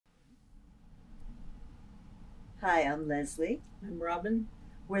Hi, I'm Leslie. I'm Robin.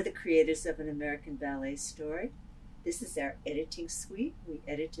 We're the creators of An American Ballet Story. This is our editing suite. We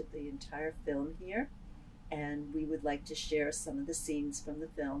edited the entire film here, and we would like to share some of the scenes from the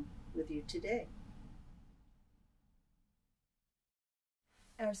film with you today.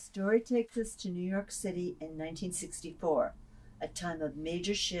 Our story takes us to New York City in 1964, a time of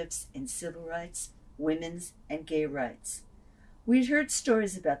major shifts in civil rights, women's, and gay rights. We'd heard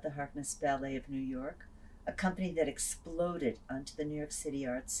stories about the Harkness Ballet of New York, a company that exploded onto the New York City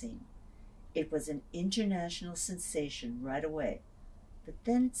art scene. It was an international sensation right away, but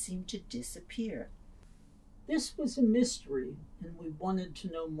then it seemed to disappear. This was a mystery, and we wanted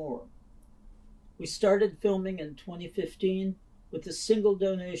to know more. We started filming in 2015 with a single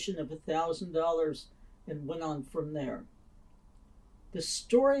donation of $1,000 and went on from there. The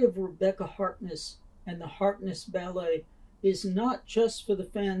story of Rebecca Harkness and the Harkness Ballet is not just for the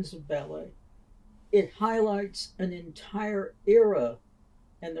fans of ballet. It highlights an entire era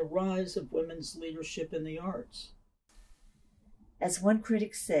and the rise of women's leadership in the arts. As one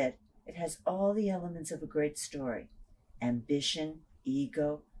critic said, it has all the elements of a great story: ambition,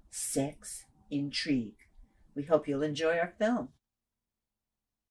 ego, sex, intrigue. We hope you'll enjoy our film.